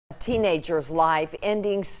teenager's life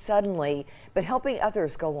ending suddenly, but helping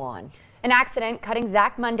others go on. An accident cutting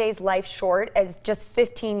Zach Monday's life short as just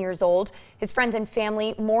 15 years old. His friends and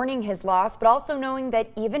family mourning his loss, but also knowing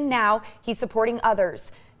that even now he's supporting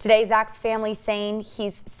others. Today, Zach's family saying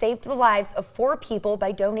he's saved the lives of 4 people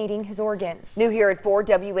by donating his organs. New here at 4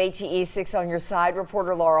 WATE 6 on your side,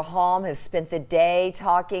 reporter Laura Halm has spent the day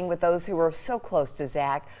talking with those who were so close to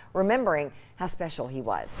Zach, remembering how special he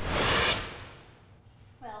was.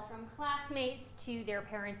 Well, from classmates to their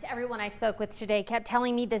parents, everyone I spoke with today kept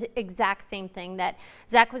telling me the exact same thing, that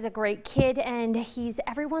Zach was a great kid and he's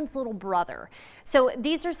everyone's little brother. So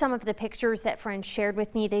these are some of the pictures that friends shared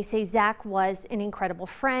with me. They say Zach was an incredible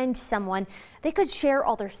friend, someone they could share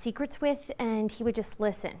all their secrets with, and he would just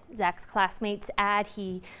listen. Zach's classmates add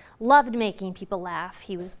he loved making people laugh.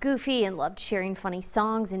 He was goofy and loved sharing funny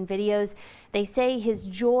songs and videos. They say his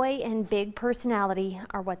joy and big personality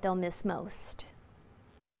are what they'll miss most.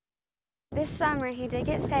 This summer he did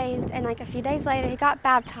get saved, and like a few days later he got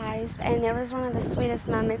baptized, and it was one of the sweetest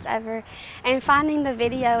moments ever. And finding the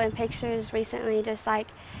video and pictures recently just like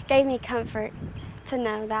gave me comfort to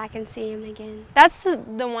know that I can see him again. That's the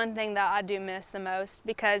one thing that I do miss the most,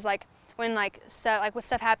 because when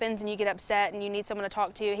stuff happens and you get upset and you need someone to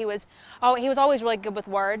talk to, he was always really good with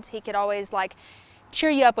words. He could always cheer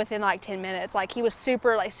you up within 10 minutes. He was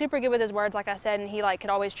super good with his words, like I said, and he could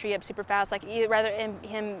always cheer you up super fast. Either rather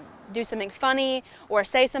him do something funny or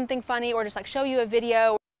say something funny or just show you a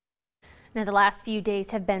video. Now, the last few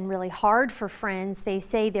days have been really hard for friends. They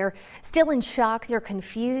say they're still in shock, they're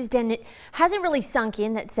confused, and it hasn't really sunk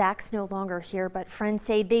in that Zach's no longer here, but friends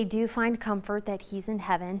say they do find comfort that he's in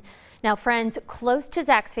heaven. Now, friends close to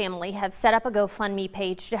Zach's family have set up a GoFundMe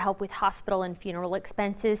page to help with hospital and funeral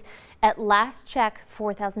expenses. At last check,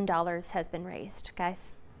 $4,000 has been raised.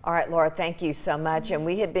 Guys. All right, Laura, thank you so much. And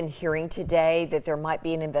we have been hearing today that there might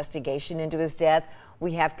be an investigation into his death.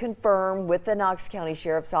 We have confirmed with the Knox County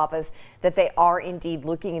Sheriff's Office that they are indeed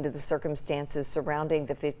looking into the circumstances surrounding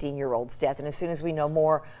the 15-year-old's death. And as soon as we know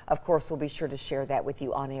more, of course, we'll be sure to share that with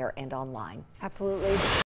you on air and online. Absolutely.